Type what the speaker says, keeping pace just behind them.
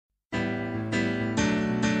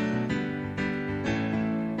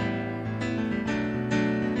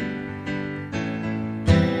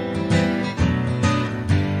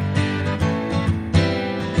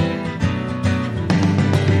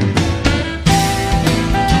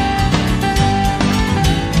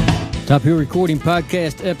Top Hill Recording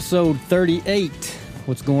Podcast, episode 38.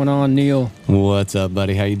 What's going on, Neil? What's up,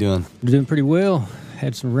 buddy? How you doing? Doing pretty well.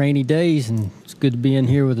 Had some rainy days, and it's good to be in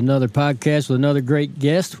here with another podcast with another great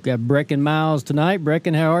guest. We've got Brecken Miles tonight.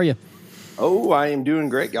 Brecken, how are you? Oh, I am doing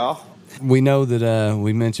great, y'all. We know that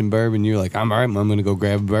we mentioned bourbon. You're like, I'm all right, I'm going to go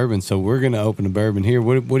grab a bourbon. So we're going to open a bourbon here.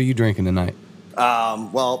 What are you drinking tonight?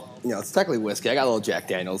 Well, it's technically whiskey. I got a little Jack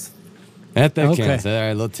Daniels. That counts. All right,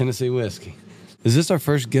 a little Tennessee whiskey. Is this our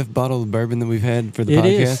first gift bottle of bourbon that we've had for the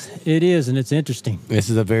podcast? It is, and it's interesting. This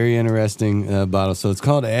is a very interesting bottle. So it's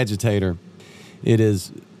called Agitator. It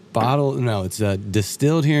is it's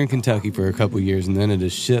distilled here in Kentucky for a couple years, and then it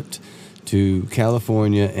is shipped to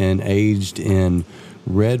California and aged in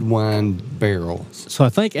red wine barrels. So I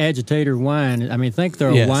think Agitator Wine, they're a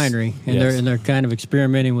winery, and they're kind of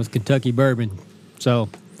experimenting with Kentucky bourbon. So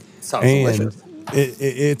sounds delicious.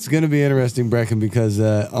 It's going to be interesting, Brecken, because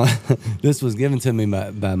this was given to me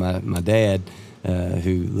by my dad,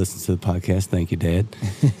 who listens to the podcast. Thank you, Dad.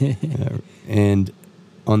 And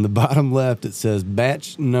on the bottom left, it says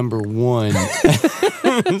batch number 1.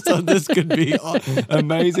 So this could be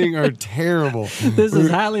amazing or terrible. This is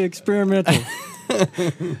highly experimental.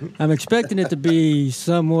 I'm expecting it to be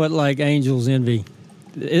somewhat like Angel's Envy.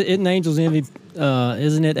 Isn't Angel's Envy,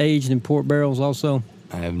 isn't it aged in port barrels also?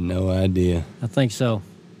 I have no idea. I think so.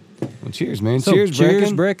 Well, cheers, man. So, cheers,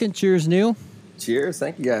 Brecken. Brecken. Cheers, Neil. Cheers.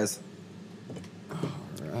 Thank you, guys. All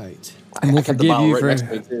right. And we'll forgive you for next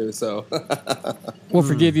to me too, so. We'll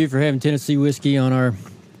forgive you for having Tennessee whiskey on our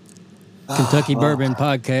Kentucky bourbon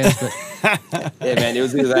podcast. But yeah, man, it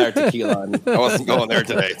was either that or tequila, and I wasn't going there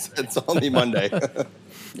today. It's only Monday.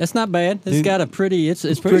 That's not bad. It's got a pretty.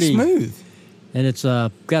 It's pretty smooth. And it's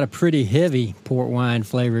got a pretty heavy port wine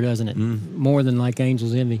flavor, doesn't it? More than like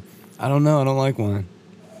Angel's Envy. I don't know. I don't like wine.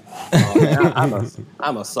 Oh, man,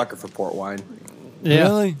 I'm a sucker for port wine. Yeah.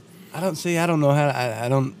 Really? I don't know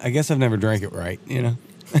how. I guess I've never drank it right. You know.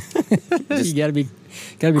 You gotta be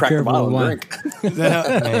Crack the careful bottle with and wine. drink. Is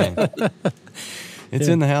that man? It's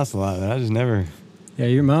in the house a lot, but I just never. Yeah,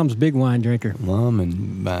 your mom's a big wine drinker. Mom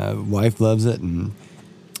and my wife loves it, and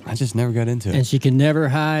I just never got into it. And she can never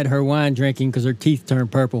hide her wine drinking because her teeth turn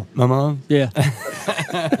purple. My mom? Yeah.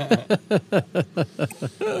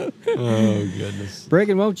 Oh, goodness.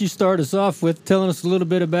 Brecken, why don't you start us off with telling us a little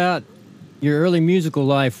bit about your early musical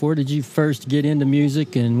life? Where did you first get into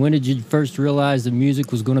music, and when did you first realize that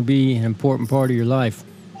music was going to be an important part of your life?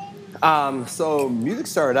 So music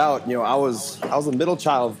started out, I was a middle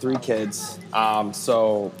child of 3 kids. My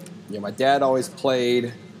dad always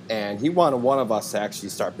played, and he wanted one of us to actually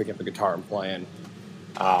start picking up the guitar and playing.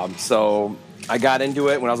 So I got into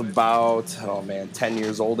it when I was about, 10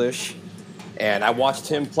 years oldish. And I watched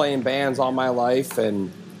him play in bands all my life.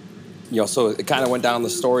 And, so it kind of went down the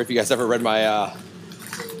story. If you guys ever read my,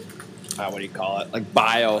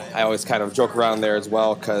 bio, I always kind of joke around there as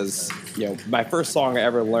well. Because, my first song I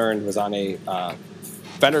ever learned was on a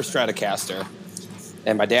Fender Stratocaster.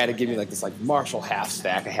 And my dad had given me this Marshall half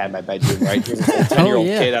stack I had in my bedroom, right? He was a 10-year-old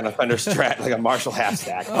kid on a Fender Strat, like a Marshall half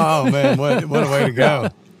stack. Oh, man, what a way to go.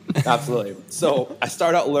 Absolutely. So I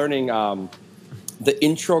started out learning the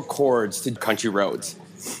intro chords to Country Roads.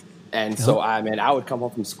 And so, I would come home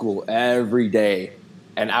from school every day,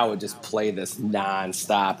 and I would just play this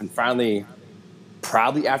nonstop. And finally,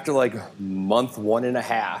 probably after month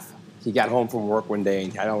 1.5, he got home from work one day,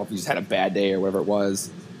 and I don't know if he just had a bad day or whatever it was.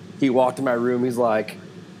 He walked in my room. He's like,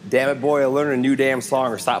 "Damn it, boy, I learned a new damn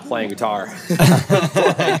song or stop playing guitar."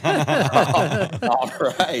 All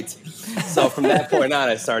right. So from that point on,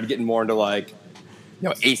 I started getting more into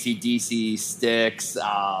AC/DC, Styx,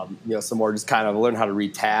 some more just kind of learn how to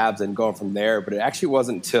read tabs and going from there. But it actually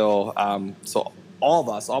wasn't until, so all of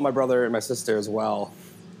us, all my brother and my sister as well,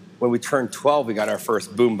 when we turned 12, we got our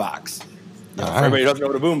first boombox. For everybody who doesn't know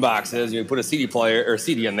what a boombox is, you put a CD player or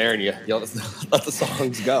CD in there and you let the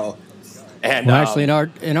songs go. And actually,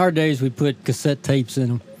 in our days, we put cassette tapes in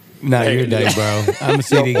them. Not your day, bro. I'm a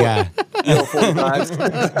CD guy.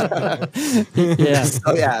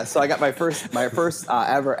 45s. So I got my first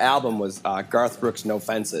ever album was Garth Brooks' No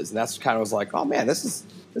Fences, and that's kind of was like, oh man, this is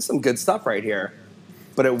some good stuff right here.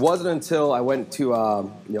 But it wasn't until I went to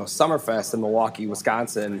Summerfest in Milwaukee,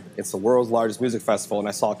 Wisconsin. It's the world's largest music festival, and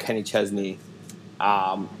I saw Kenny Chesney.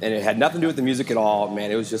 And it had nothing to do with the music at all,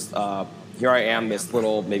 man. It was just, here I am, this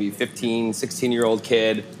little maybe 15, 16-year-old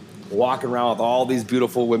kid walking around with all these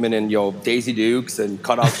beautiful women in Daisy Dukes and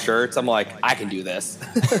cut-off shirts. I'm like, I can do this.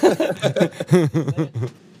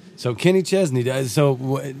 So Kenny Chesney,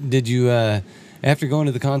 so did you after going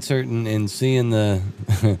to the concert and seeing the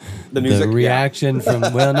music, reaction from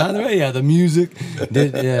the music,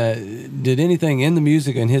 did anything in the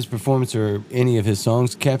music and his performance or any of his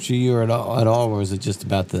songs capture you or at all, or was it just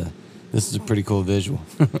about this is a pretty cool visual?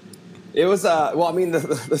 It was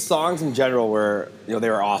the songs in general were they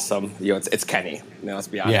were awesome. It's Kenny. Let's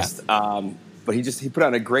be honest. Yeah. But he put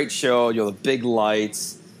on a great show. The big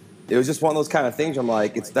lights. It was just one of those kind of things. I'm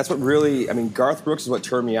like, that's what really. I mean, Garth Brooks is what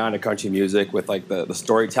turned me on to country music with like the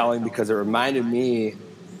storytelling, because it reminded me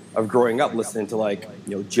of growing up listening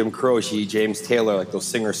to Jim Croce, James Taylor, like those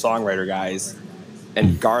singer songwriter guys,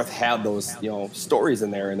 and Garth had those stories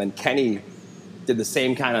in there, and then Kenny did the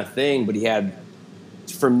same kind of thing, but he had.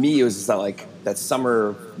 For me, it was just that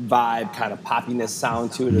summer vibe, kind of poppiness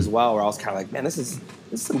sound to it as well, where I was kind of like, man, this is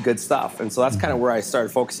some good stuff. And so that's kind of where I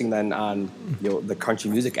started focusing then on the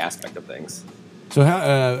country music aspect of things. So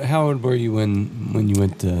how old were you when you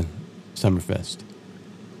went to Summerfest?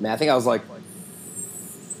 Man, I think I was like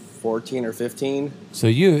 14 or 15. So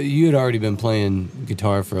you had already been playing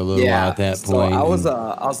guitar for a little while at that point. So I was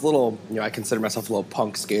a little, I consider myself a little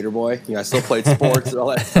punk skater boy. I still played sports and all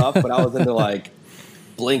that stuff, but I was into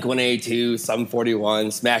Blink-182, Sum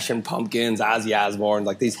 41, Smashing Pumpkins, Ozzy Osbourne,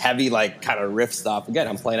 these heavy kind of riff stuff. Again,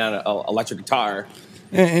 I'm playing on an electric guitar.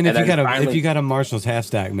 And if you got a Marshall's half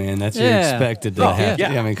stack, man, that's what you're expected to have.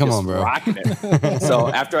 Yeah, I mean, come on, bro. Rocking it. So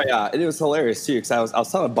after it was hilarious too, because I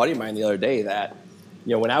was telling a buddy of mine the other day that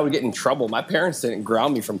when I would get in trouble, my parents didn't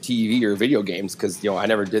ground me from TV or video games because I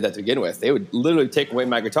never did that to begin with. They would literally take away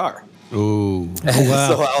my guitar. Ooh, wow.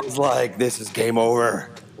 So I was like, this is game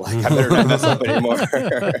over. I better not mess up anymore.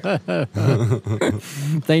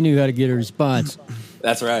 They knew how to get a response.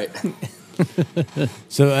 That's right.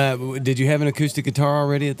 So did you have an acoustic guitar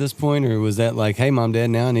already at this point, or was that like, hey, Mom, Dad,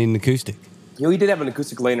 now I need an acoustic? We did have an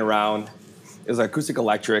acoustic laying around. It was an acoustic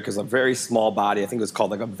electric. It was a very small body. I think it was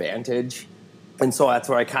called a Vantage. And so that's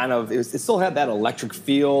where I it still had that electric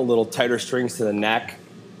feel, a little tighter strings to the neck.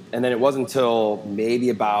 And then it wasn't until maybe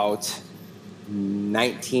about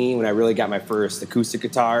 19 when I really got my first acoustic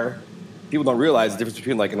guitar. People don't realize the difference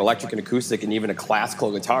between an electric and acoustic and even a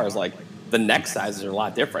classical guitar is the neck sizes are a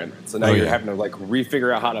lot different. So now you're having to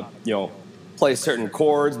refigure out how to play certain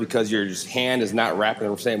chords because your hand is not wrapping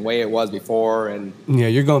the same way it was before. And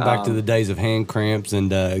you're going back to the days of hand cramps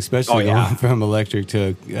and especially going from electric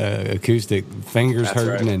to acoustic, fingers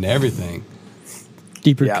hurting and everything.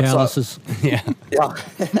 Deeper calluses. Yeah.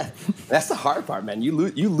 That's the hard part, man. You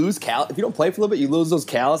lose if you don't play for a little bit, you lose those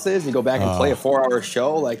calluses. You go back and play a 4-hour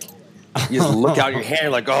show. You just look out your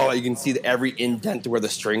hand, you can see every indent to where the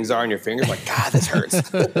strings are in your fingers. God, this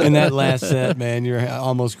hurts. And that last set, man, you're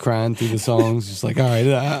almost crying through the songs. Just all right,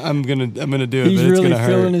 I'm gonna do it. He's but it's really gonna hurt.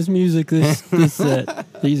 feeling his music this set.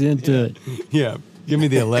 He's into it. Yeah, give me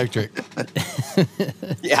the electric.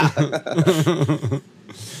 Yeah.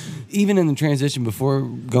 Even in the transition before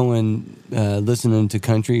going listening to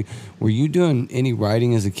country, were you doing any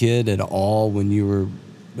writing as a kid at all when you were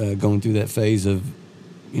going through that phase of,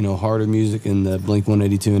 harder music and the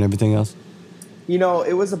Blink-182 and everything else?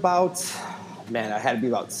 It was about, I had to be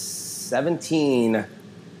about 17,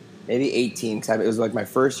 maybe 18, because it was my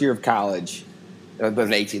first year of college.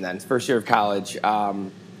 But 18 then. First year of college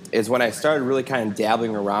is when I started really kind of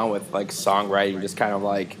dabbling around with songwriting, just kind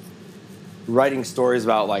of writing stories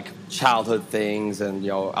about childhood things and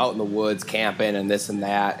out in the woods camping and this and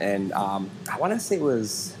that. And I want to say it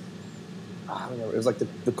was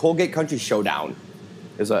the Colgate Country Showdown.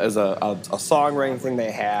 It was a songwriting thing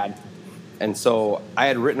they had, and so I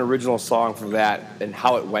had written an original song for that, and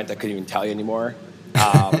how it went I couldn't even tell you anymore.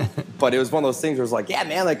 But it was one of those things where it was yeah,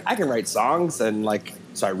 man, I can write songs, and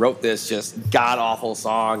so I wrote this just god awful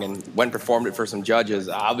song and went and performed it for some judges.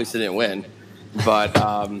 I obviously didn't win, but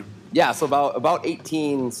so about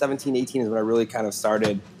 17, 18 is when I really kind of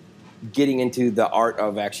started getting into the art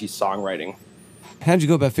of actually songwriting. How did you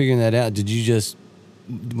go about figuring that out? Did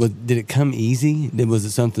it come easy? Was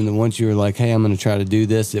it something that once you were like, hey, I'm going to try to do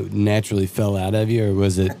this, it naturally fell out of you, or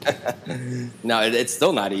was it? No, it's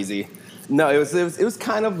still not easy. No, it was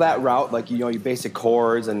kind of that route, your basic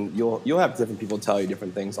chords, and you'll have different people tell you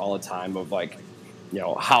different things all the time of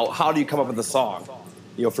how do you come up with a song?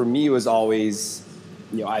 For me, it was always,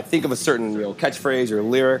 I think of a certain catchphrase or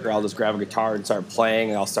lyric, or I'll just grab a guitar and start playing,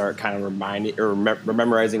 and I'll start kind of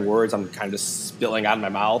memorizing words I'm kind of just spilling out of my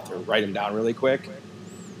mouth or write them down really quick.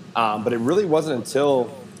 But it really wasn't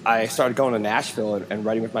until I started going to Nashville and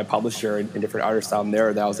writing with my publisher and different artists down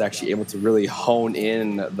there that I was actually able to really hone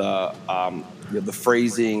in the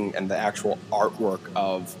phrasing and the actual artwork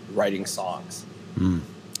of writing songs.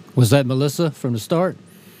 Was that Melissa from the start?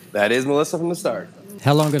 That is Melissa from the start.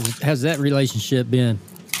 How long has that relationship been?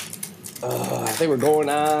 I think we're going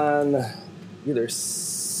on either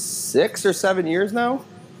 6 or 7 years now,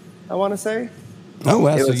 I want to say. Oh,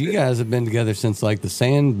 wow. So you guys have been together since like the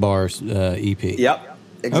Sandbar EP. Yep.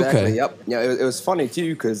 Exactly. Okay. Yep. It was funny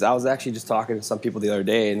too, because I was actually just talking to some people the other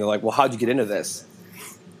day, and they're like, "Well, how'd you get into this?"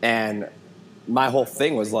 And my whole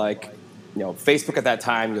thing was like, Facebook at that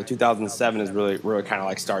time, 2007 is really kind of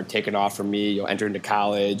like started taking off for me, entering into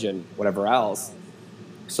college and whatever else.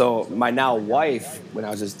 So my now wife, when I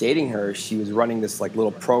was just dating her, she was running this like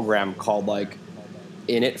little program called like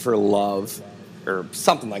In It for Love or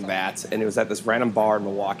something like that. And it was at this random bar in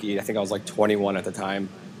Milwaukee. I think I was like 21 at the time.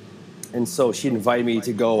 And so she invited me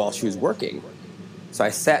to go while she was working. So I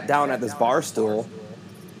sat down at this bar stool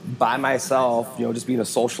by myself, just being a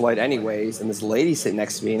socialite anyways. And this lady sitting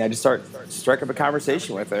next to me, and I just strike up a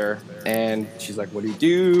conversation with her. And she's like, "What do you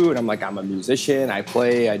do?" And I'm like, "I'm a musician. I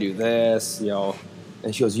play. I do this,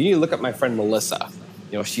 And she goes, "You need to look up my friend Melissa.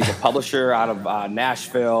 She's a publisher out of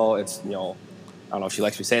Nashville. It's, I don't know if she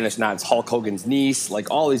likes me saying this or not. It's Hulk Hogan's niece, like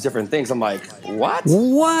all these different things." I'm like, "What?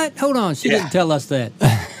 What? Hold on. She didn't tell us that.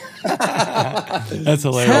 That's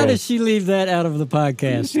hilarious. How did she leave that out of the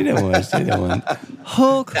podcast? She didn't want.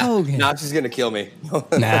 Hulk Hogan. Now she's going to kill me."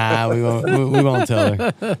 Nah, we won't tell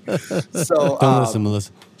her. So Don't listen,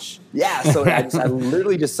 Melissa. Yeah, so I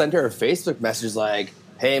literally just sent her a Facebook message like,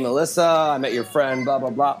 "Hey, Melissa, I met your friend, blah,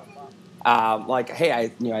 blah, blah." Like, "Hey,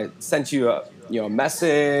 I sent you a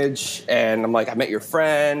message, and I'm like, I met your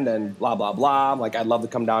friend, and blah, blah, blah. I'm like, I'd love to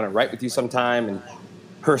come down and write with you sometime." And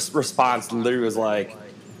her response literally was like,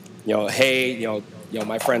 "Hey,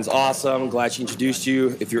 my friend's awesome. Glad she introduced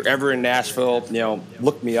you. If you're ever in Nashville,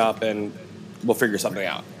 look me up, and we'll figure something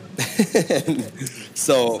out."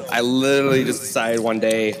 So I literally just decided one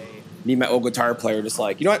day, me and my old guitar player, just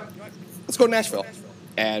like, "You know what? Let's go to Nashville."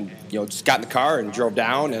 And, just got in the car and drove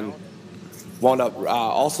down, and wound up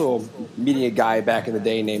also meeting a guy back in the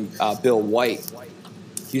day named Bill White.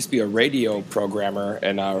 He used to be a radio programmer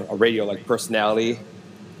and a radio like personality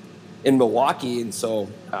in Milwaukee, and so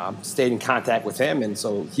stayed in contact with him. And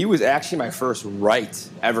so he was actually my first write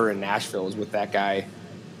ever in Nashville, was with that guy.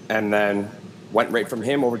 And then went right from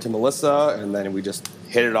him over to Melissa, and then we just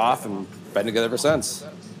hit it off and been together ever since.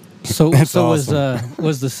 So awesome.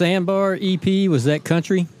 was the Sandbar EP, was that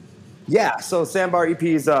country? Yeah, so Sandbar EP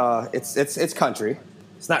is it's country.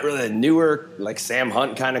 It's not really the newer like Sam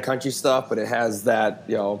Hunt kind of country stuff, but it has that,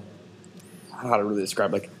 I don't know how to really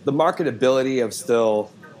describe, like the marketability of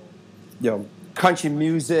still country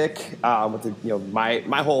music. With the,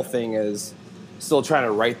 my whole thing is still trying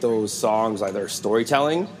to write those songs like they're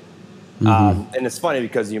storytelling. And it's funny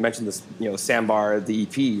because you mentioned this, Sandbar, the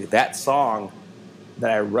EP, that song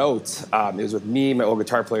that I wrote, it was with me, my old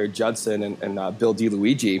guitar player Judson, and Bill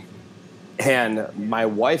DeLuigi. And my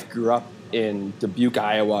wife grew up in Dubuque,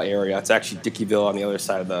 Iowa area. It's actually Dickeyville on the other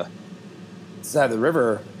side of the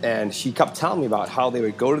river. And she kept telling me about how they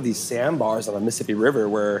would go to these sandbars on the Mississippi River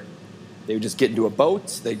where they would just get into a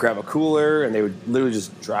boat, they'd grab a cooler, and they would literally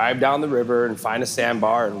just drive down the river and find a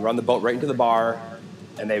sandbar and run the boat right into the bar.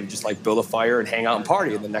 And they would just like build a fire and hang out and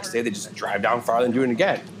party. And the next day they just drive down farther and do it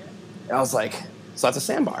again. And I was like, so that's a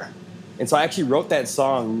sandbar. And so I actually wrote that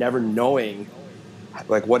song never knowing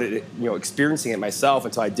like what it, experiencing it myself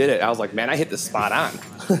until I did it. I was like, man, I hit this spot on.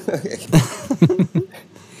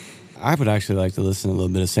 I would actually like to listen to a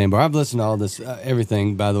little bit of Sandbar. I've listened to all this,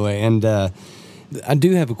 everything, by the way. And I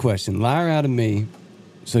do have a question. Liar Out of Me.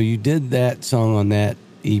 So you did that song on that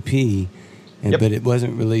EP, but it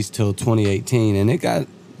wasn't released till 2018. And it got,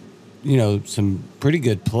 some pretty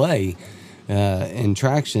good play and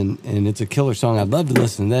traction. And it's a killer song. I'd love to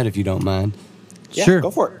listen to that if you don't mind. Yeah, sure. Go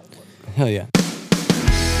for it. Hell yeah.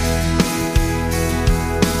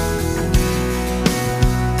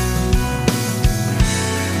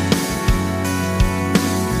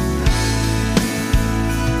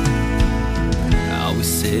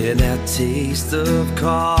 That taste of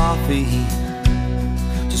coffee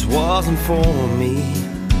just wasn't for me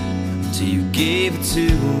till you gave it to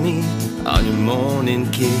me on your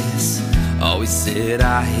morning kiss. Always said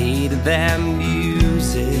I hated that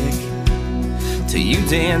music till you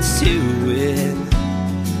danced to it,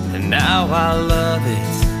 and now I love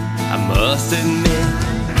it, I must admit.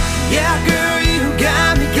 Yeah, girl, you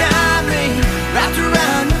got me wrapped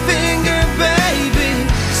around your finger, baby,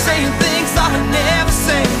 saying things I never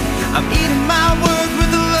say. I'm eating my words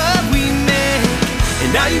with the love we make.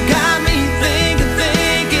 And now you got me thinking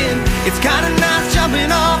it's kinda nice jumping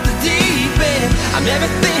off the deep end. I'm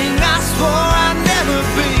everything I swore I'd never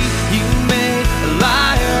be. You made a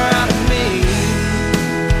liar out of me.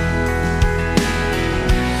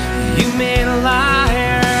 You made a liar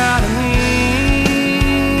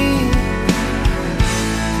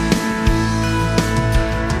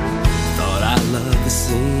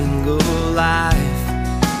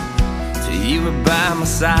by my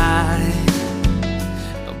side.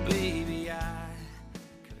 Oh, baby, I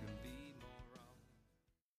couldn't be more wrong.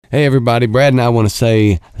 Hey everybody, Brad and I want to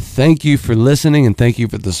say thank you for listening and thank you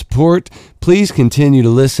for the support. Please continue to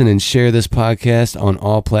listen and share this podcast on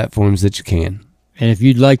all platforms that you can. And if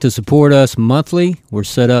you'd like to support us monthly, we're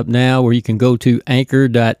set up now where you can go to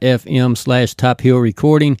anchor.fm/Top Hill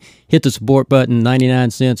Recording, hit the support button,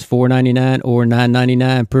 99 cents, $4.99, or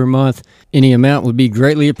 $9.99 per month. Any amount would be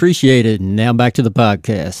greatly appreciated. Now back to the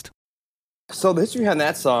podcast. So the history behind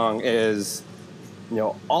that song is,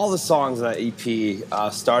 all the songs on that EP,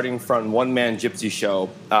 starting from One Man Gypsy Show.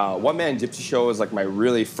 One Man Gypsy Show is like my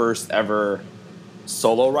really first ever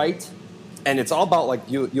solo write. And it's all about, like,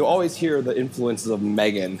 you always hear the influences of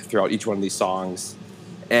Megan throughout each one of these songs.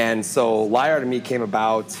 And so Liar to Me came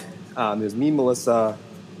about. There's me, Melissa,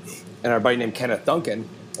 and our buddy named Kenneth Duncan.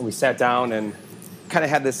 And we sat down and kind of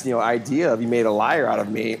had this, idea of you made a liar out of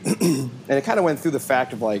me. And it kind of went through the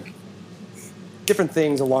fact of, like, different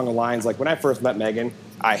things along the lines. Like, when I first met Megan,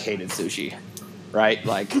 I hated sushi, right?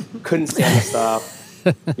 Like, couldn't stand the stuff.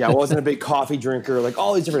 I wasn't a big coffee drinker, like,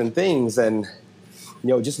 all these different things. And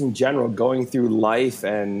just in general, going through life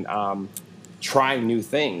and trying new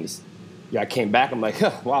things. I came back, I'm like,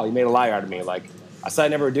 wow, you made a liar out of me. Like, I said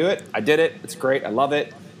I'd never do it. I did it. It's great. I love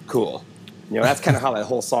it. Cool. That's kind of how that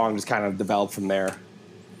whole song just kind of developed from there.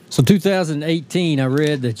 So 2018, I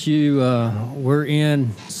read that you were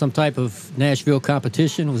in some type of Nashville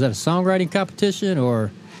competition. Was that a songwriting competition or?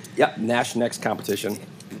 Yep, Nash Next competition.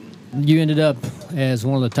 You ended up as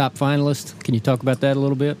one of the top finalists. Can you talk about that a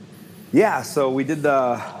little bit? Yeah, so we did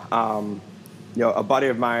a buddy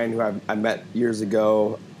of mine who I met years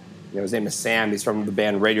ago, his name is Sam. He's from the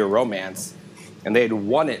band Radio Romance, and they had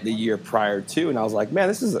won it the year prior to, and I was like, man,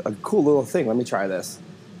 this is a cool little thing. Let me try this.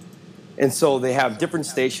 And so they have different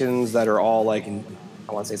stations that are all like, I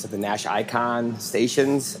want to say it's like the Nash Icon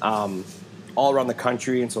stations, all around the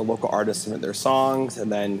country, and so local artists submit their songs,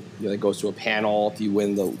 and then it goes to a panel. If you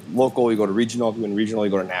win the local, you go to regional. If you win regional,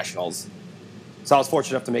 you go to nationals. So I was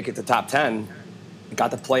fortunate enough to make it to top 10. Got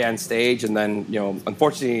to play on stage, and then,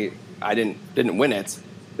 unfortunately, I didn't win it.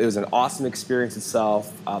 It was an awesome experience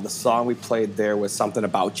itself. The song we played there was Something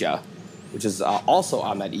About Ya, which is also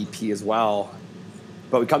on that EP as well.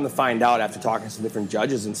 But we come to find out after talking to some different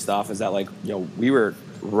judges and stuff is that, like, we were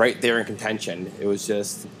right there in contention. It was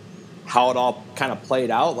just how it all kind of played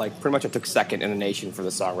out. Like, pretty much I took second in the nation for the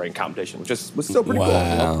songwriting competition, which was still pretty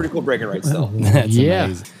cool. Pretty cool breaking right still. That's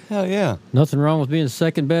amazing. Hell yeah. Nothing wrong with being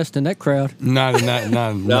second best in that crowd. No. And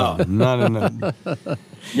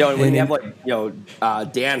when you have, like,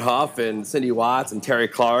 Dan Huff and Cindy Watts and Terry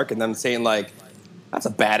Clark and them saying, like, that's a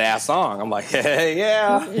badass song. I'm like, hey,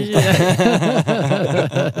 yeah.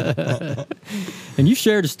 And you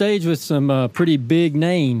shared a stage with some pretty big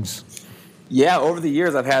names. Yeah, over the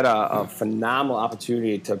years, I've had a phenomenal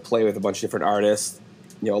opportunity to play with a bunch of different artists.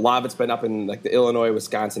 A lot of it's been up in, like, the Illinois,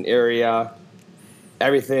 Wisconsin area.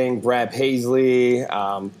 Everything, Brad Paisley,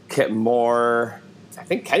 Kit Moore. I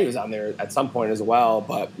think Kenny was on there at some point as well.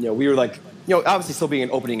 But, we were, like, obviously still being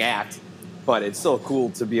an opening act. But it's still cool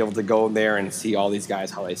to be able to go in there and see all these guys,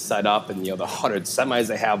 how they set up, and, the 100 semis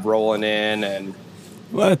they have rolling in. And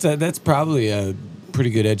well, that's probably a pretty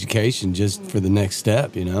good education just for the next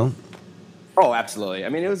step, Oh, absolutely. I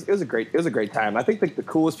mean, it was a great time. I think the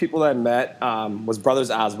coolest people that I met was Brothers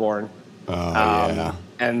Osborne. Oh, yeah.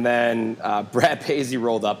 And then Brad Paisley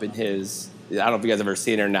rolled up in his. I don't know if you guys have ever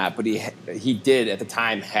seen it or not, but he did at the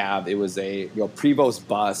time have, it was a Prevost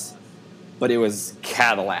bus, but it was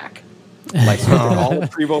Cadillac. Like, so all the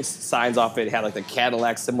Prevost signs off it had, like, the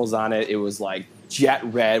Cadillac symbols on it. It was like jet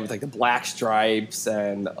red with, like, the black stripes,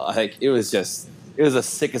 and, like, it was the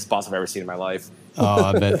sickest bus I've ever seen in my life.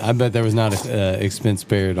 Oh, I bet there was not an expense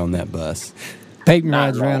spared on that bus. Peyton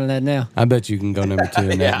rides around in that now. I bet you can go number 2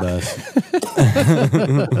 in that bus.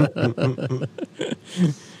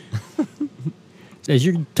 As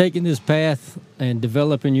you're taking this path and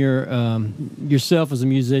developing yourself as a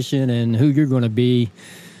musician and who you're going to be,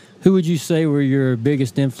 who would you say were your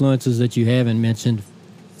biggest influences that you haven't mentioned?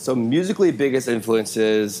 So musically, biggest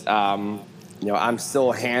influences, I'm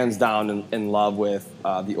still hands down in love with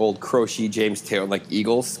the old Croce, James Taylor, like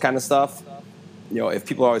Eagles kind of stuff. If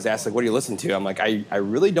people always ask, like, what do you listen to? I'm like, I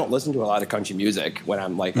really don't listen to a lot of country music when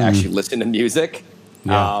I'm, like, actually listening to music.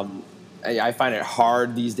 Yeah. I find it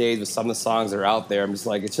hard these days with some of the songs that are out there. I'm just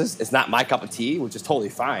like, it's not my cup of tea, which is totally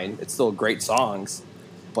fine. It's still great songs.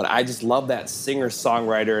 But I just love that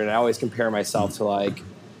singer-songwriter, and I always compare myself to, like,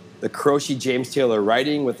 the Croce James Taylor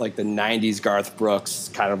writing with, like, the 90s Garth Brooks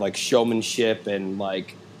kind of, like, showmanship and,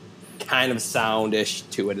 like, kind of sound-ish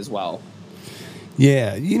to it as well.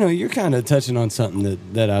 Yeah, you're kind of touching on something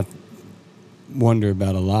that I wonder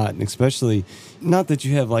about a lot, and especially not that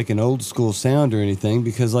you have like an old school sound or anything,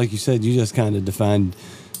 because like you said, you just kind of defined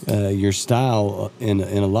your style in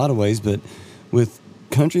a lot of ways. But with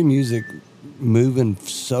country music moving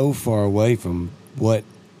so far away from what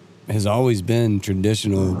has always been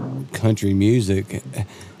traditional country music,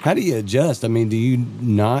 how do you adjust? I mean, do you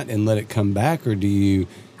not and let it come back, or do you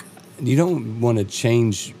don't want to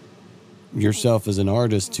change yourself as an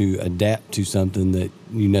artist to adapt to something that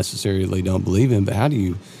you necessarily don't believe in? But how do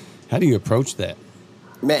you approach that?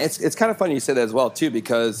 Man, it's kind of funny you say that as well too,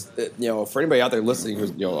 because for anybody out there listening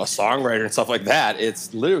who's a songwriter and stuff like that,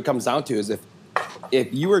 it's literally what it comes down to is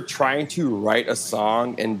if you were trying to write a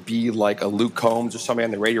song and be like a Luke Combs or somebody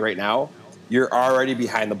on the radio right now, you're already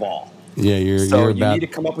behind the ball. Yeah, you need to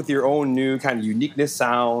come up with your own new kind of uniqueness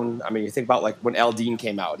sound. I mean, you think about like when Al Dean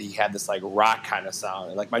came out, he had this like rock kind of sound.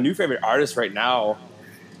 And like my new favorite artist right now,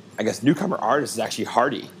 I guess newcomer artist, is actually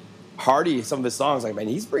Hardy. Hardy, some of his songs, like, man,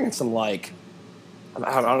 he's bringing some like,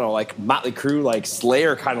 I don't know, like Motley Crue, like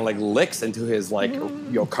Slayer kind of like licks into his like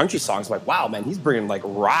country songs. I'm like, wow, man, he's bringing like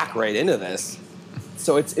rock right into this.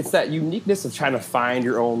 So it's that uniqueness of trying to find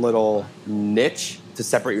your own little niche to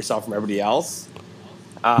separate yourself from everybody else.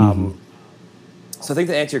 So I think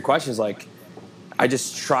to answer your question is like, I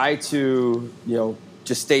just try to,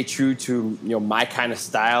 just stay true to, my kind of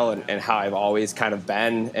style and how I've always kind of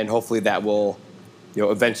been. And hopefully that will,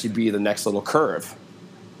 eventually be the next little curve.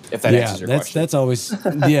 If that answers your question. That's always,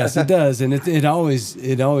 yes, it does. And it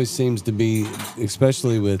always seems to be,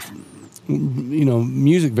 especially with,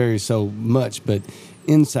 music varies so much, but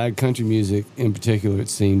inside country music in particular, it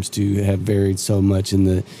seems to have varied so much in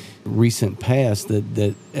the recent past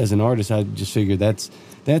that as an artist, I just figure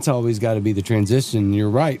that's always got to be the transition. You're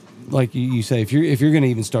right, like you say, if you're going to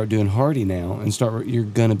even start doing Hardy now and you're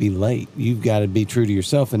going to be late. You've got to be true to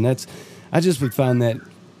yourself, and I just would find that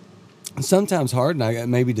sometimes hard, and I got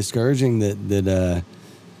maybe discouraging that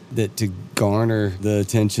to garner the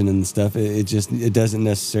attention and the stuff. It doesn't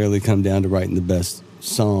necessarily come down to writing the best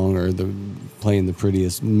song or playing the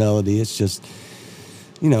prettiest melody. It's just,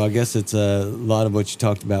 I guess it's a lot of what you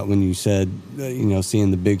talked about when you said,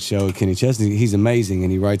 seeing the big show of Kenny Chesney. He's amazing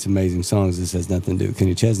and he writes amazing songs. This has nothing to do with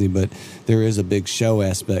Kenny Chesney, but there is a big show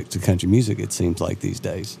aspect to country music, it seems like, these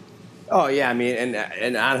days. Oh yeah, I mean,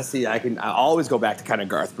 and honestly, I always go back to kind of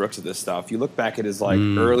Garth Brooks with this stuff. You look back at his like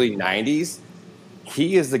early '90s.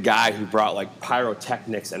 He is the guy who brought like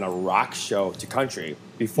pyrotechnics and a rock show to country.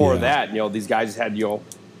 Before that, these guys just had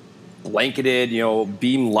blanketed,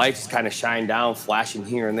 beam lights kind of shine down, flashing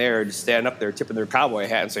here and there, just stand up there, tipping their cowboy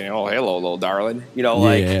hat and saying, "Oh, hello, little darling."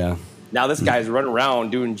 Now this guy's running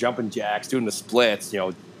around doing jumping jacks, doing the splits,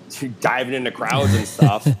 diving into crowds and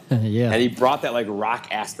stuff. Yeah. And he brought that like rock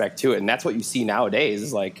aspect to it. And that's what you see nowadays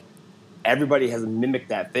is like everybody has mimicked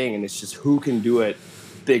that thing, and it's just who can do it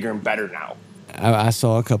bigger and better now. I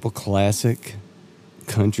saw a couple classic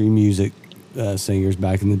country music singers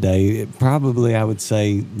back in the day. Probably, I would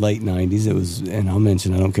say, late 90s. It was, and I'll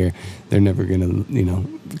mention, I don't care. They're never going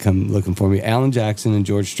to, come looking for me. Alan Jackson and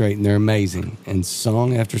George Strait, and they're amazing. And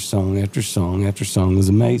song after song after song after song was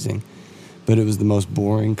amazing. But it was the most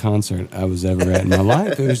boring concert I was ever at in my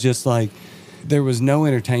life. It was just like, there was no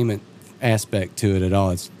entertainment aspect to it at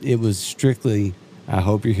all. It was strictly, I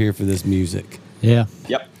hope you're here for this music. Yeah.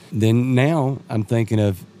 Yep. Then now I'm thinking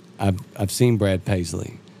of, I've seen Brad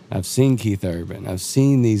Paisley. I've seen Keith Urban. I've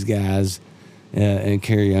seen these guys and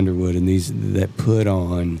Carrie Underwood and these that put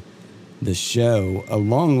on the show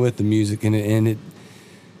along with the music. And it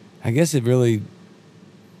I guess it really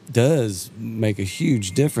does make a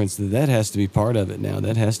huge difference that has to be part of it now.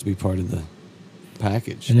 That has to be part of the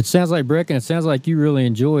package. And it sounds like, Brecken, it sounds like you really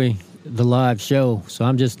enjoy the live show. So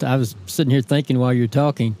I was sitting here thinking while you're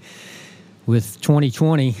talking with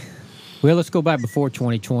 2020. Well, let's go back before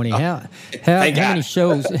 2020. How many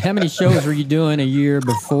shows were you doing a year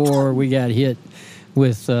before we got hit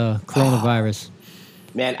with coronavirus?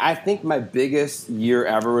 Man, I think my biggest year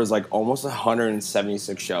ever was like almost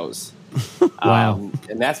 176 shows. Wow.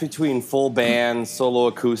 And that's between full band, solo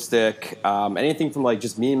acoustic, anything from like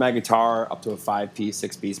just me and my guitar up to a 5-piece,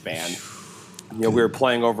 6-piece band. We were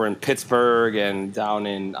playing over in Pittsburgh and down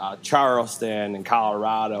in Charleston and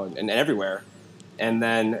Colorado and everywhere. And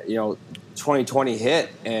then, 2020 hit,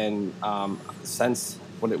 and since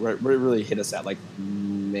what it really hit us at, like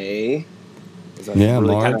May? Really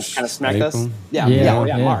March. Kind of smacked April. Us.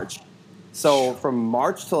 Yeah, March. So from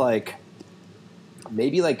March to like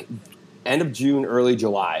maybe like end of June, early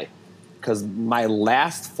July, because my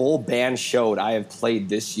last full band show that I have played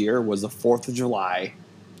this year was the 4th of July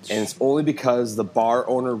and it's only because the bar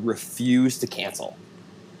owner refused to cancel.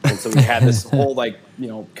 And so we had this whole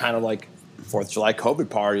kind of like 4th of July COVID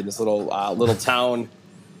party in this little town,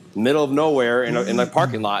 middle of nowhere in a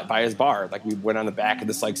parking lot by his bar. Like we went on the back of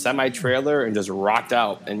this like semi trailer and just rocked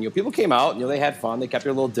out. And people came out. They had fun. They kept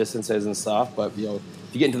their little distances and stuff. But if you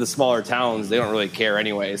get into the smaller towns, they don't really care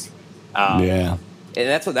anyways. Yeah. And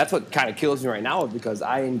that's what kind of kills me right now, because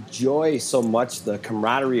I enjoy so much the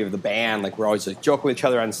camaraderie of the band. Like we're always like joking with each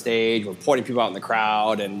other on stage. We're pointing people out in the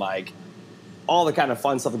crowd and like all the kind of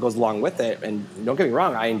fun stuff that goes along with it. And don't get me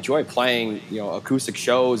wrong, I enjoy playing, acoustic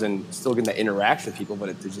shows and still getting to interact with people.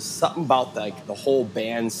 But there's just something about like the whole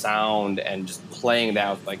band sound and just playing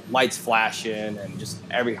that with like lights flashing and just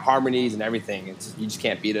every harmonies and everything. You just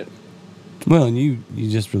can't beat it. Well, and you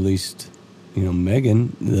just released,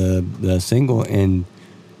 Megan, the single, and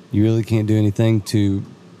you really can't do anything to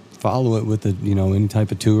follow it with any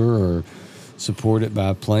type of tour or support it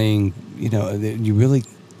by playing. You really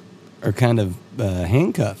are kind of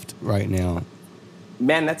handcuffed right now.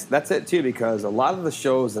 Man, that's it too, because a lot of the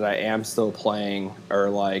shows that I am still playing are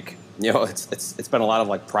like, it's been a lot of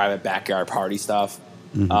like private backyard party stuff.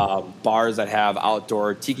 Mm-hmm. Bars that have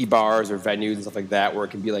outdoor tiki bars or venues and stuff like that, where it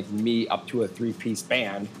can be like me up to a 3-piece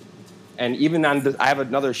band. And even I have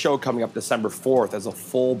another show coming up December 4th as a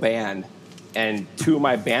full band. And 2 of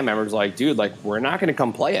my band members are like, dude, like, we're not going to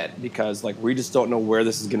come play it because, like, we just don't know where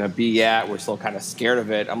this is going to be at. We're still kind of scared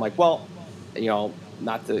of it. I'm like, well,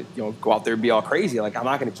 not to, go out there and be all crazy. Like, I'm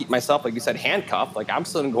not going to keep myself, like you said, handcuffed. Like, I'm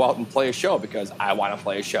still going to go out and play a show because I want to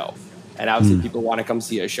play a show. And obviously people want to come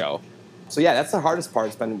see a show. So, yeah, that's the hardest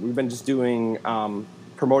part. We've been just doing,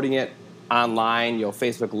 promoting it online,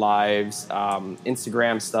 Facebook Lives,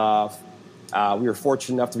 Instagram stuff. We were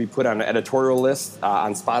fortunate enough to be put on an editorial list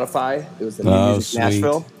on Spotify. It was the New Music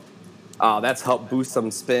Nashville. That's helped boost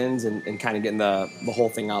some spins and kind of getting the whole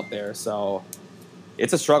thing out there. So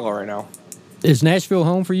it's a struggle right now. Is Nashville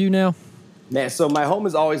home for you now? Man, so my home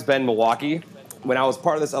has always been Milwaukee. When I was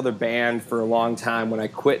part of this other band for a long time, when I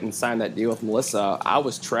quit and signed that deal with Melissa, I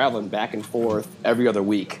was traveling back and forth every other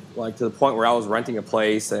week, like to the point where I was renting a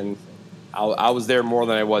place and I was there more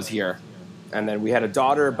than I was here. And then we had a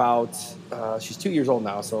daughter about, she's 2 years old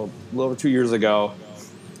now, so a little over 2 years ago.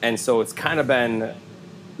 And so it's kind of been,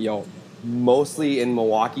 mostly in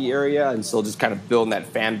Milwaukee area and still just kind of building that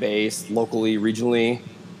fan base locally, regionally,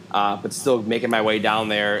 but still making my way down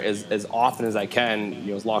there as often as I can,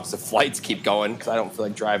 as long as the flights keep going, because I don't feel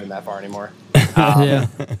like driving that far anymore. Yeah.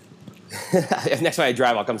 Next time I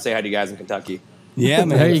drive, I'll come say hi to you guys in Kentucky. Yeah,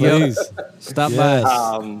 man. There you please. go. Stop by.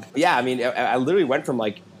 I literally went from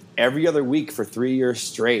like every other week for 3 years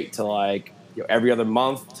straight to like every other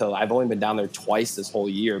month till I've only been down there twice this whole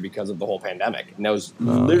year because of the whole pandemic. And that was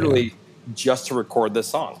literally just to record this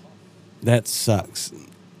song. That sucks.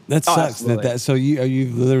 That sucks. So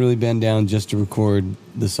you've literally been down just to record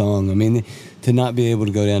the song. I mean, to not be able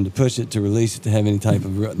to go down to push it, to release it, to have any type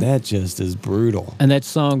of that just is brutal. And that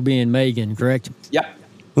song being Megan, correct? Yep.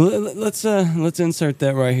 Well, let's insert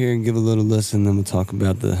that right here and give a little listen, then we'll talk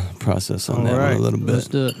about the process on that one a little bit. Let's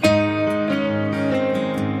do it.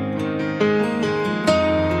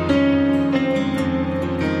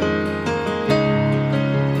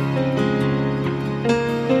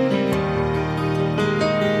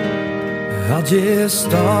 I'll just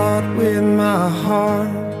start with my heart.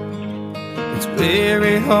 It's where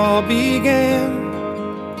it all began.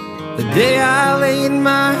 The day I laid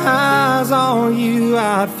my eyes on you,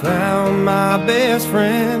 I found my best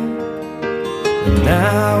friend. And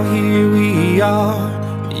now here we are.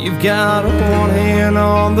 You've got one hand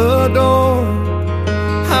on the door.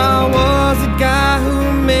 I was the guy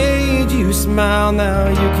who made you smile. Now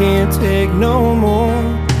you can't take no more.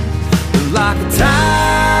 Like a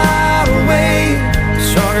tidal wave,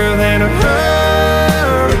 stronger than a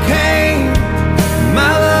hurricane.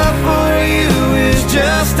 My love for you is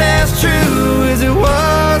just as true as it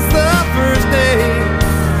was the first day.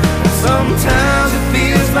 Sometimes it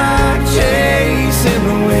feels like chasing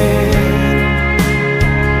the wind,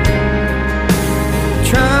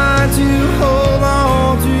 trying to hold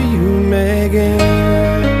on to you, Megan.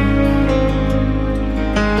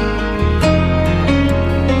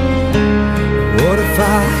 What if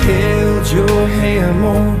I held your hand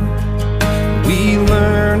more? We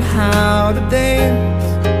learned how to dance.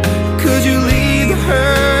 Could you leave the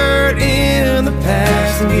hurt in the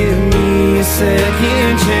past and give me a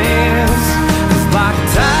second chance? It's like a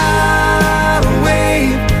tidal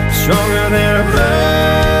wave, stronger than a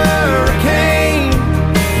hurricane.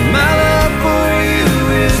 My love for you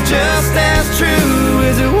is just as true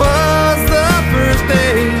as it was the first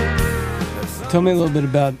day. Tell me a little bit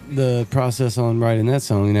about the process on writing that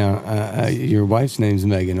song. Now, your wife's name's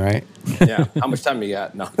Megan, right? Yeah. How much time you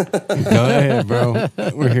got? No. Go ahead, bro.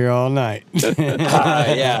 We're here all night.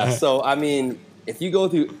 Yeah. So, I mean, if you go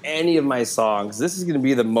through any of my songs, this is going to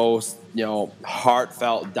be the most,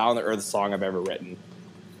 heartfelt, down-to-earth song I've ever written.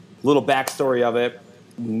 Little backstory of it.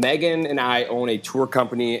 Megan and I own a tour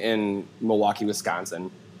company in Milwaukee,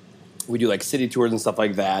 Wisconsin. We do like city tours and stuff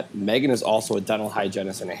like that. Megan is also a dental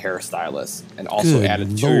hygienist and a hairstylist, and also Good added a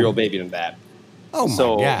Lord. 2-year-old baby to that. Oh my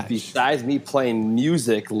So gosh. besides me playing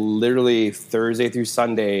music literally Thursday through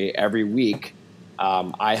Sunday every week,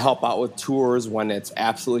 I help out with tours when it's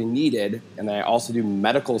absolutely needed. And then I also do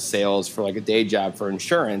medical sales for like a day job for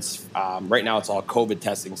insurance. Right now it's all COVID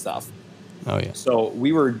testing stuff. Oh, yeah. So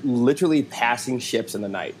we were literally passing ships in the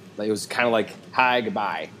night. Like, it was kind of like hi,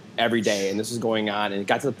 goodbye every day. And this was going on. And it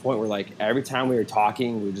got to the point where like every time we were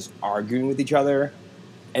talking, we were just arguing with each other.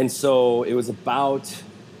 And so it was about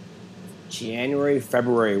January,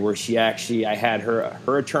 February, where I had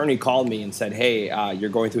her attorney called me and said, hey, you're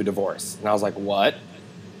going through a divorce. And I was like, what?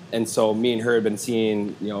 And so me and her had been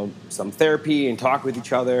seeing, some therapy and talk with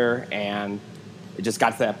each other. And it just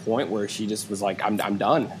got to that point where she just was like, I'm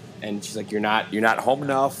done. And she's like, you're not home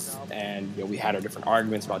enough. And, we had our different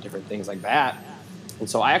arguments about different things like that. And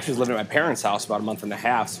so I actually was living at my parents' house about a month and a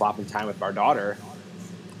half, swapping time with our daughter.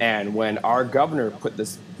 And when our governor put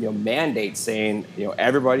this, mandate saying,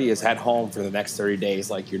 everybody is at home for the next 30 days,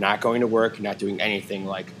 like, you're not going to work, you're not doing anything,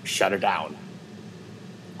 like, shut her down.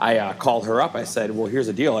 I called her up. I said, well, here's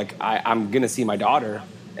the deal. Like, I'm going to see my daughter.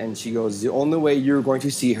 And she goes, the only way you're going to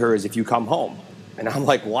see her is if you come home. And I'm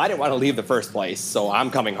like, well, I didn't want to leave the first place, so I'm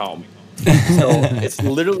coming home. So it's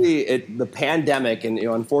literally the pandemic, and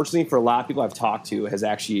unfortunately for a lot of people I've talked to,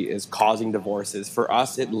 is causing divorces. For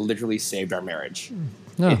us, it literally saved our marriage.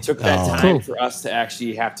 Oh. It took that time for us to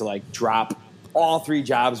actually have to like drop all 3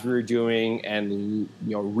 jobs we were doing and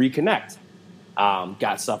reconnect.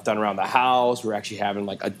 Got stuff done around the house. We're actually having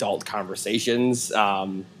like adult conversations,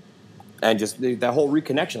 and just that whole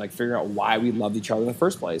reconnection, like figuring out why we loved each other in the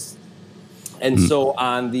first place. And so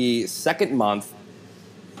on the second month,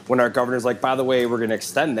 when our governor's like, by the way, we're going to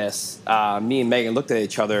extend this, me and Megan looked at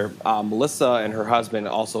each other. Melissa and her husband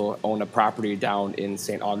also own a property down in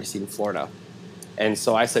St. Augustine, Florida. And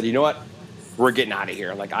so I said, you know what? We're getting out of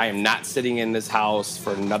here. Like, I am not sitting in this house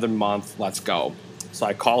for another month. Let's go. So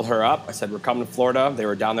I called her up. I said, we're coming to Florida. They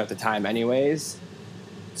were down there at the time anyways.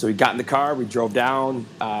 So we got in the car. We drove down.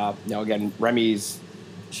 Again,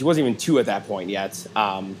 she wasn't even 2 at that point yet.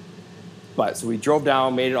 But so we drove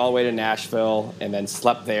down, made it all the way to Nashville, and then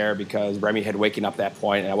slept there because Remy had waken up at that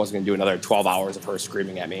point, and I wasn't going to do another 12 hours of her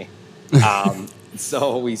screaming at me.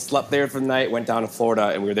 So we slept there for the night, went down to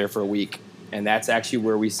Florida, and we were there for a week. And that's actually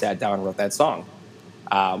where we sat down and wrote that song.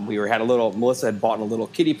 Melissa had bought a little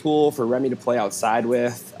kiddie pool for Remy to play outside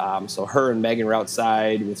with. So her and Megan were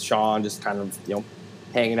outside with Sean, just kind of,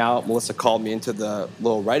 hanging out. Melissa called me into the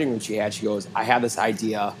little writing room she had. She goes, I have this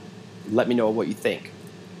idea. Let me know what you think.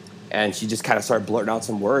 And she just kind of started blurting out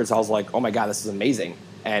some words. I was like, oh my God, this is amazing.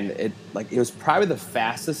 And it was probably the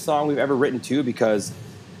fastest song we've ever written too, because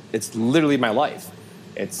it's literally my life.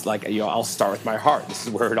 It's like, I'll start with my heart. This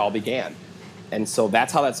is where it all began. And so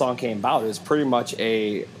that's how that song came about. It was pretty much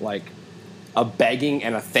a begging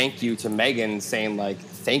and a thank you to Megan, saying like,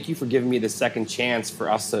 thank you for giving me the second chance for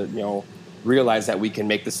us to, realize that we can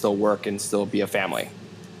make this still work and still be a family.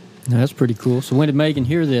 That's pretty cool. So when did Megan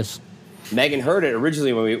hear this? Megan heard it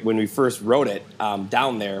originally when we first wrote it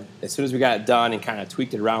down there. As soon as we got it done and kind of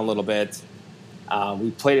tweaked it around a little bit, we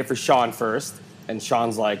played it for Sean first. And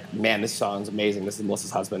Sean's like, man, this song's amazing. This is Melissa's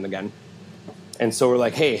husband again. And so we're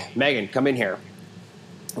like, hey, Megan, come in here.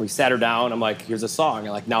 And we sat her down. I'm like, here's a song.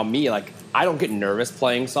 And now me, I don't get nervous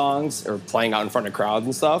playing songs or playing out in front of crowds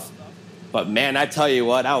and stuff. But man, I tell you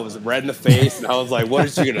what, I was red in the face, and I was like, "What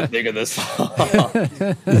is she gonna think of this song?"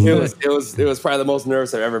 It was probably the most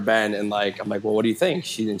nervous I've ever been. And I'm like, "Well, what do you think?"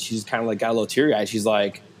 She's kind of got a little teary eyed. She's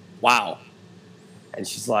like, "Wow," and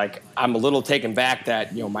she's like, "I'm a little taken back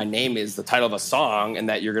that my name is the title of a song, and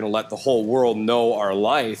that you're gonna let the whole world know our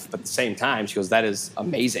life." But at the same time, she goes, "That is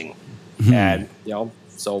amazing," and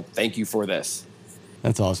so thank you for this.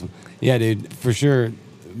 That's awesome. Yeah, dude, for sure.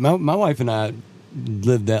 My wife and I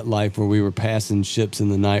lived that life where we were passing ships in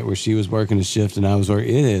the night, where she was working a shift and I was working.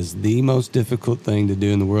 It is the most difficult thing to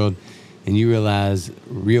do in the world, and you realize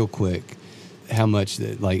real quick how much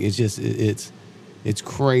that it's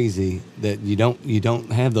crazy that you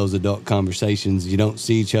don't have those adult conversations. You don't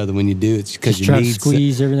see each other when you do. It's because you try need to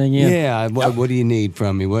squeeze everything in. Yeah. What do you need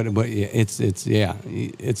from me? What? It's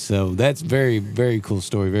so that's very, very cool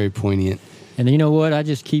story. Very poignant. And you know what? I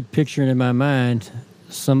just keep picturing in my mind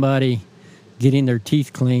somebody getting their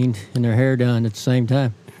teeth cleaned and their hair done at the same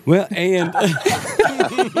time. Well, and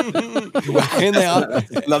they all,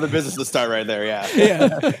 Another business to start right there, yeah.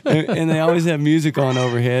 yeah, and they always have music on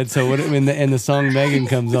overhead. So when the song Megan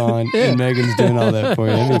comes on, and Megan's doing all that for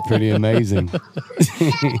you, that'd be pretty amazing.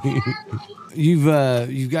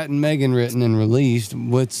 You've gotten Megan written and released.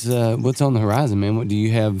 What's on the horizon, man? What do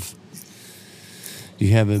you have? Do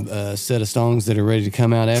you have a set of songs that are ready to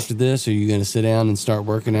come out after this? Or are you going to sit down and start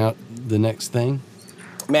working out the next thing?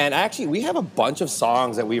 Man, actually, we have a bunch of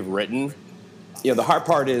songs that we've written. The hard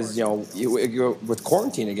part is, with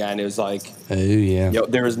quarantine again, it was like, oh yeah,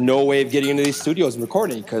 there was no way of getting into these studios and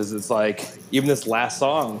recording because it's like, even this last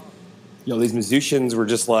song, these musicians were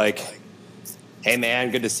just like, hey man,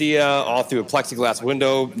 good to see you, all through a plexiglass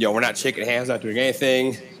window. We're not shaking hands, not doing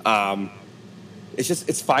anything.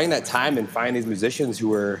 It's finding that time and finding these musicians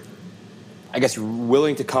who are, I guess,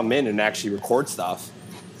 willing to come in and actually record stuff.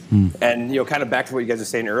 And, kind of back to what you guys were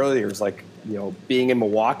saying earlier, is like, being in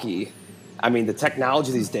Milwaukee, I mean, the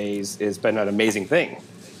technology these days has been an amazing thing.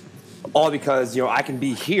 All because, I can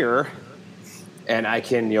be here and I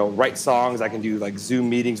can, write songs. I can do like Zoom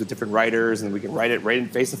meetings with different writers and we can write it right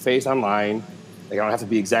face to face online. Like, I don't have to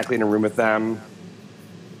be exactly in a room with them.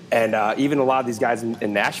 And even a lot of these guys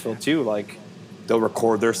in Nashville too, like, they'll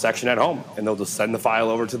record their section at home and they'll just send the file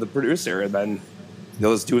over to the producer and then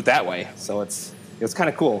they'll just do it that way. So it's kind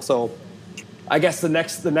of cool. So I guess the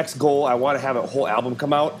next goal, I want to have a whole album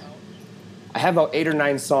come out. I have about 8 or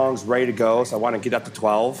 9 songs ready to go, so I want to get up to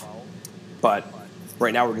 12. But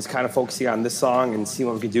right now we're just kind of focusing on this song and seeing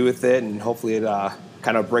what we can do with it, and hopefully it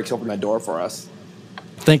kind of breaks open that door for us.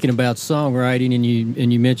 Thinking about songwriting,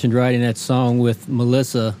 and you mentioned writing that song with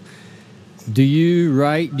Melissa. Do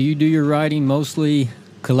you do your writing mostly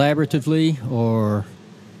collaboratively, or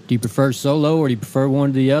do you prefer solo, or do you prefer one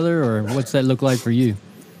to the other, or what's that look like for you?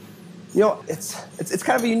 It's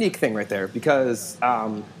kind of a unique thing right there because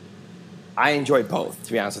I enjoy both,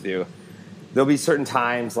 to be honest with you. There'll be certain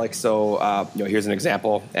times, like, here's an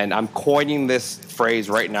example, and I'm coining this phrase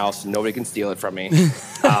right now so nobody can steal it from me.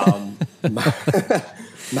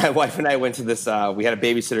 My wife and I went to this, we had a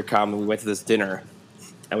babysitter come, and we went to this dinner,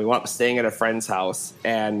 and we wound up staying at a friend's house,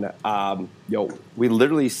 and, we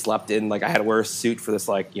literally slept in, like, I had to wear a suit for this,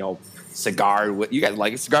 like, cigar, you guys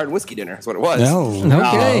like a cigar and whiskey dinner is what it was. No.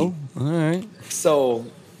 Okay. All right. So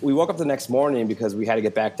we woke up the next morning because we had to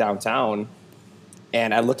get back downtown,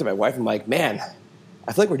 and I looked at my wife and I'm like, man,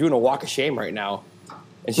 I feel like we're doing a walk of shame right now.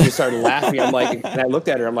 And she just started laughing. And I looked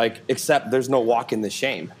at her, I'm like, except there's no walk in this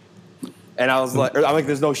shame. And I'm like,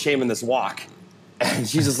 there's no shame in this walk. And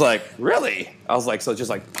she's just like, really? I was like, so it just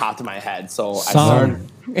like popped in my head. So Song. I started.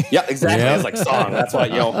 Yeah, exactly. Yeah. It's like song. That's why,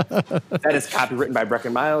 that is copywritten by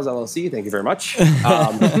Brecken Miles, LLC. Thank you very much.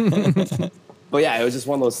 But yeah, it was just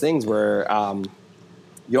one of those things where,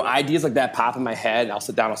 ideas like that pop in my head, and I'll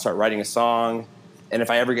sit down and start writing a song. And if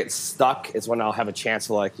I ever get stuck, it's when I'll have a chance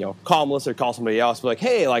to call Melissa or call somebody else, be like,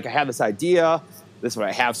 hey, I have this idea. This is what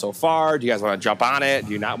I have so far. Do you guys want to jump on it?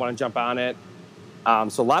 Do you not want to jump on it? So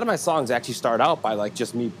a lot of my songs actually start out by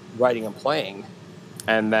just me writing and playing.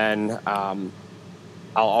 And then I'll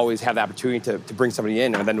always have the opportunity to bring somebody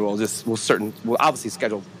in, and then we'll obviously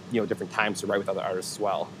schedule different times to write with other artists as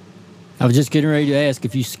well. I was just getting ready to ask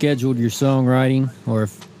if you scheduled your songwriting, or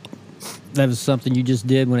if that was something you just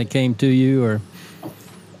did when it came to you, or.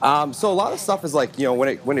 So a lot of stuff is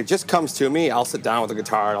when it just comes to me, I'll sit down with the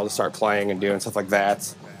guitar and I'll just start playing and doing stuff like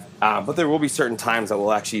that. But there will be certain times that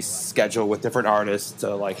we'll actually schedule with different artists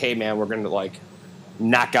to hey man, we're going to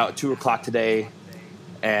knock out 2:00 today,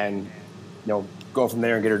 and go from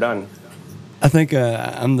there and get her done. I think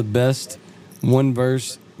I'm the best one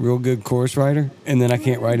verse, real good chorus writer, and then I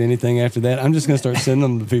can't write anything after that. I'm just going to start sending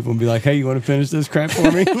them to people and be like, hey, you want to finish this crap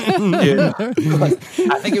for me? Yeah.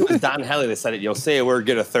 I think it was Don Helly that said it, say a word,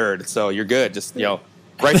 get a third. So you're good. Just,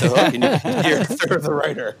 write the hook and you're a third of the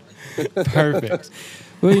writer. Perfect.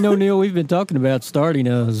 Well, Neil, we've been talking about starting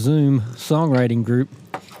a Zoom songwriting group.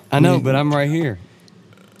 I know, but I'm right here.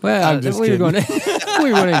 Well, I'm just we were going kidding.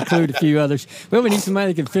 to include a few others. Well, we need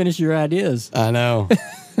somebody that can finish your ideas. I know.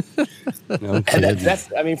 No And kidding. that's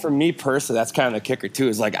for me personally, that's kind of the kicker too.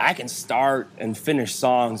 Is I can start and finish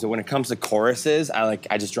songs, but when it comes to choruses,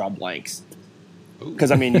 I just draw blanks. Because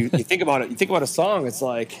you think about it. You think about a song. It's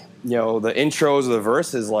the intros or the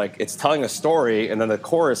verses, it's telling a story, and then the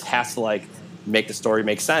chorus has to make the story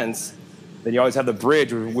make sense. Then you always have the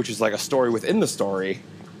bridge, which is a story within the story.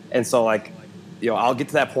 And so I'll get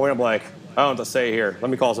to that point. I'm like, I don't know what to say here. Let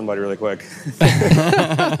me call somebody really quick.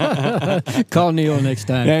 Call Neil next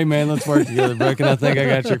time. Hey, man, let's work together, Brecken. I think I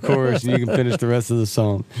got your chorus, and you can finish the rest of the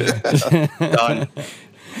song. Done.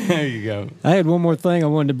 There you go. I had one more thing I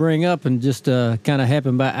wanted to bring up, and just kind of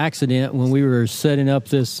happened by accident when we were setting up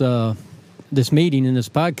this this meeting and this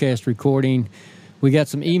podcast recording. We got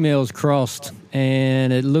some emails crossed,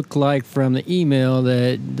 and it looked like from the email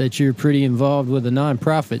that you're pretty involved with a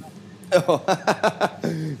nonprofit. Oh.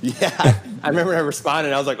 Yeah, I remember I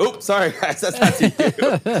responded. I was like, "Oops, sorry guys, that's not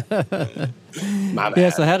to you." My bad. Yeah,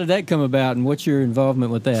 so how did that come about, and what's your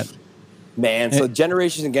involvement with that? Man, so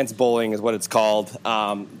Generations Against Bullying is what it's called.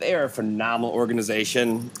 They are a phenomenal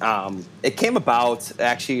organization. It came about,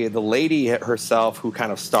 actually, the lady herself who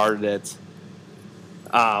kind of started it,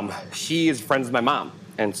 she is friends with my mom.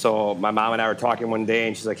 And so my mom and I were talking one day,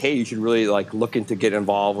 and she's like, hey, you should really look into get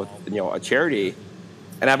involved with a charity.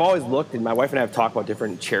 And I've always looked, and my wife and I have talked about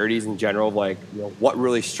different charities in general, what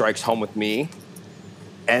really strikes home with me.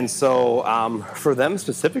 And so for them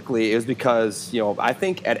specifically, it was because, I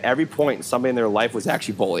think at every point, somebody in their life was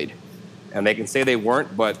actually bullied. And they can say they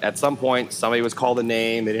weren't, but at some point, somebody was called a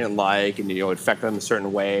name they didn't like, and, it affected them a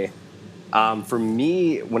certain way. For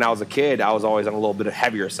me, when I was a kid, I was always on a little bit of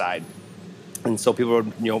heavier side. And so people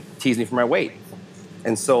would, tease me for my weight.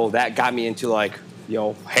 And so that got me into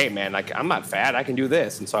hey, man, I'm not fat. I can do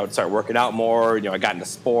this. And so I would start working out more. I got into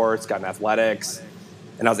sports, got into athletics.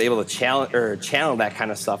 And I was able to channel that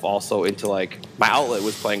kind of stuff also into my outlet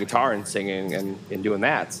was playing guitar and singing and doing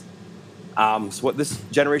that. So what this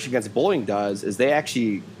Generation Against Bullying does is they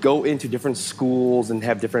actually go into different schools and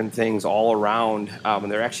have different things all around.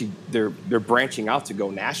 And they're branching out to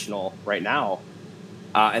go national right now.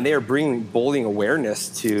 And they are bringing bullying awareness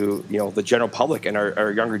to the general public and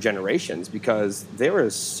our younger generations, because there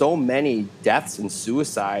are so many deaths and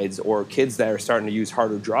suicides or kids that are starting to use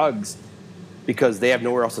harder drugs because they have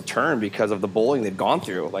nowhere else to turn because of the bullying they've gone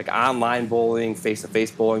through, like online bullying,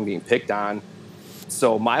 face-to-face bullying, being picked on.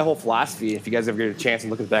 So my whole philosophy, if you guys ever get a chance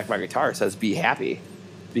and look at the back of my guitar, it says be happy,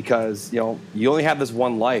 because you only have this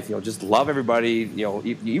one life. Just love everybody.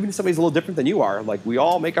 Even if somebody's a little different than you are, we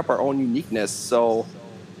all make up our own uniqueness. So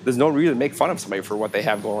there's no reason to make fun of somebody for what they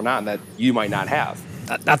have going on that you might not have.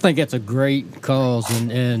 I think that's a great cause,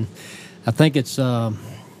 and I think it's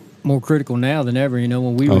more critical now than ever.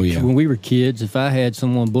 When we were kids, if I had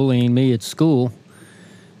someone bullying me at school,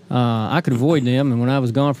 I could avoid them. And when I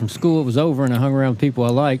was gone from school, it was over, and I hung around with people I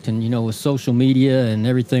liked. And with social media and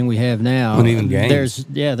everything we have now, and even games.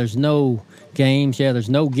 There's no games. Yeah, there's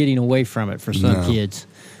no getting away from it for some kids.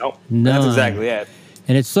 Nope. That's exactly it.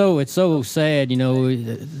 And it's so sad,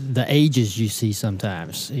 the ages you see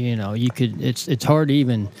sometimes. It's hard to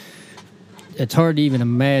even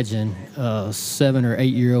imagine a 7 or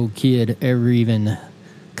 8 year old kid ever even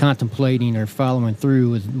contemplating or following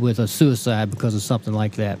through with a suicide because of something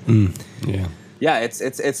like that. Yeah,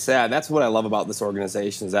 it's sad. That's what I love about this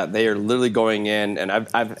organization, is that they are literally going in, and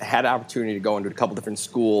I've had an opportunity to go into a couple different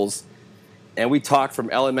schools, and we talk from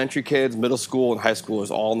elementary kids, middle school, and high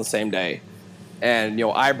schoolers all on the same day. And,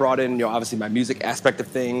 I brought in, obviously my music aspect of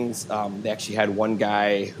things. They actually had one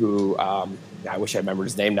guy who, I wish I remembered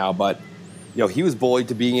his name now, but, he was bullied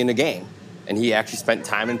to being in a gang. And he actually spent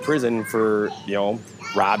time in prison for,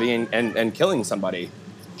 robbing and killing somebody,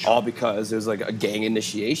 all because it was a gang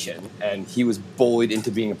initiation. And he was bullied into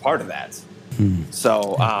being a part of that.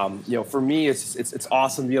 So, for me, it's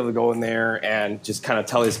awesome to be able to go in there and just kind of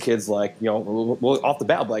tell these kids, off the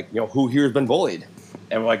bat, who here has been bullied?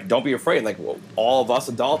 And we're don't be afraid. All of us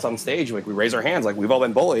adults on stage, we raise our hands, we've all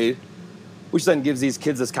been bullied, which then gives these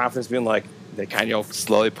kids this confidence, being they kind of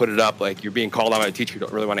slowly put it up, you're being called on by a teacher, you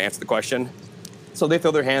don't really want to answer the question. So they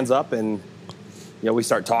throw their hands up, and we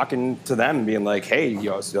start talking to them and being hey,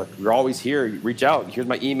 you're always here. Reach out. Here's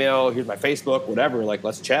my email. Here's my Facebook. Whatever.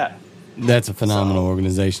 Let's chat. That's a phenomenal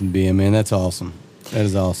organization to be in, man. That's awesome. That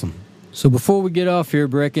is awesome. So before we get off here,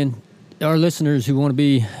 Brecken, our listeners who want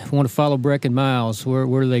to follow Brecken Miles, where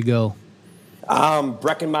do they go?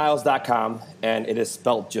 BreckenMiles.com, and it is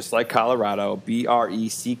spelled just like Colorado,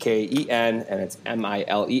 Brecken, and it's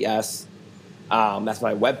Miles. That's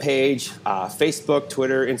my webpage, Facebook,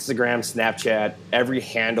 Twitter, Instagram, Snapchat. Every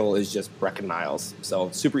handle is just Brecken Miles, so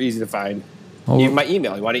it's super easy to find. Even my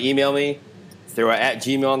email. You want to email me? Throw an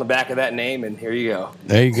 @Gmail on the back of that name, and here you go.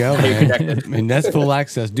 There you go, man. That's full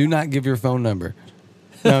access. Do not give your phone number.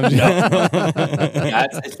 No.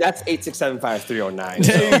 That's 8675309.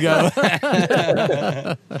 There you go.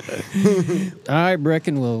 All right,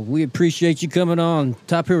 Brecken. Well, we appreciate you coming on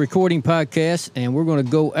Top Hill Recording Podcast, and we're going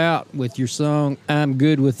to go out with your song, I'm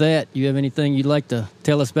Good With That. You have anything you'd like to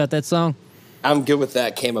tell us about that song? I'm Good With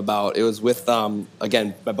That came about. It was with,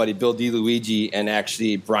 again, my buddy Bill DeLuigi and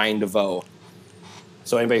actually Brian DeVoe.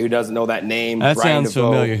 So anybody who doesn't know that name, That Brian sounds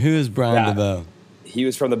DeVoe, familiar. Who is Brian DeVoe? He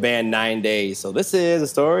was from the band 9 Days. So this is a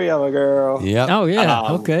story of a girl. Yep. Oh,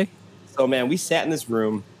 yeah. Okay. So, man, we sat in this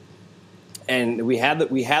room, and we had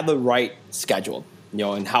the right schedule, you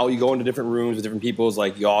know, and how you go into different rooms with different people is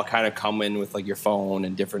like you all kind of come in with like your phone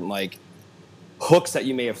and different like hooks that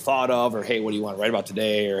you may have thought of, or hey, what do you want to write about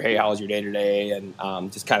today, or hey, how was your day today, and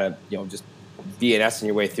just kind of, you know, just BNSing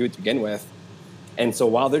your way through it to begin with. And so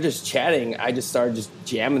while they're just chatting, I just started just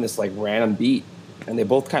jamming this like random beat, and they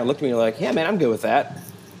both kind of looked at me like, yeah, man, I'm good with that.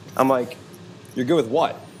 I'm like, you're good with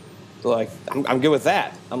what? They're like, I'm good with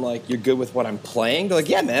that. I'm like, you're good with what I'm playing? They're like,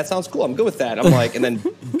 yeah, man, that sounds cool. I'm good with that. I'm like, and then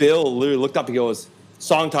Bill literally looked up and goes,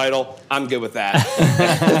 song title, I'm good with that.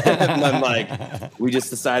 And I'm like, we just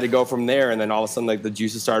decided to go from there. And then all of a sudden, like, the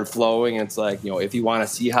juices started flowing. And it's like, you know, if you want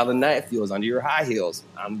to see how the night feels under your high heels,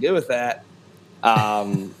 I'm good with that.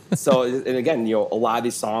 So, and again, you know, a lot of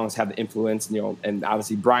these songs have the influence, you know, and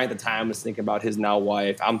obviously Brian at the time was thinking about his now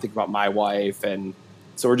wife. I'm thinking about my wife. And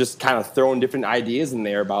so we're just kind of throwing different ideas in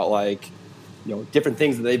there about, like, you know, different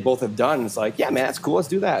things that they both have done. It's like, yeah, man, that's cool. Let's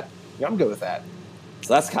do that. Yeah, I'm good with that.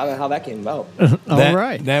 So that's kind of how that came about. All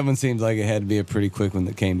right. That one seems like it had to be a pretty quick one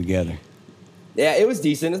that came together. Yeah, it was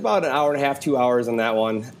decent. It's about an hour and a half, 2 hours on that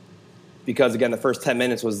one. Because, again, the first 10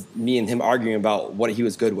 minutes was me and him arguing about what he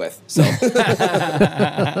was good with. So,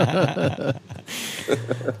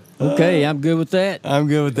 Okay, I'm good with that. I'm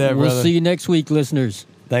good with that, We'll brother. see you next week, listeners.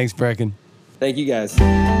 Thanks, Brecken. thank you guys.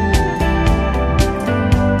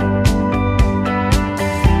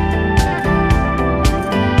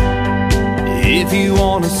 If you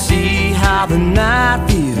want to see how the night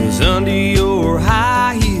feels under your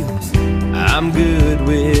high heels, I'm good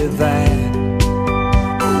with that.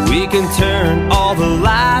 We can turn all the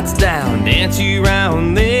lights down, dance you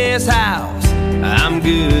around this house, I'm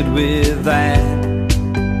good with that.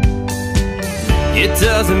 It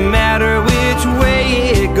doesn't matter which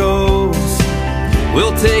way it goes,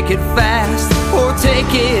 we'll take it fast or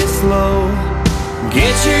take it slow.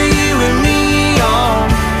 Get your you and me on,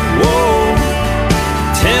 whoa.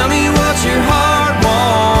 Tell me what your heart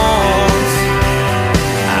wants.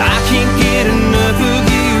 I can't get enough of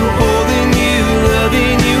you, holding you,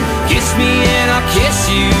 loving you. Kiss me and I'll kiss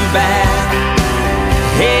you back.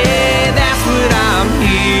 Hey, that's what I'm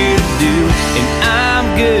here to do, and I'm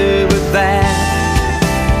good with that.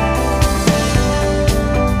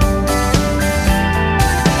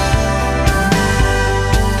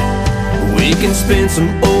 We can spin some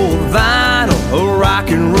old vinyl, a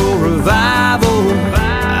rock and roll revival,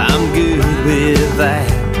 I'm good with that.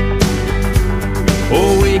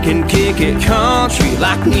 Or we can kick it country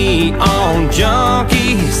like Neon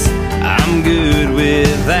Junkies, I'm good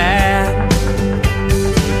with that.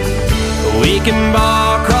 We can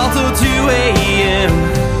bar crawl till 2 a.m.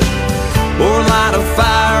 or light a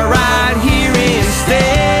fire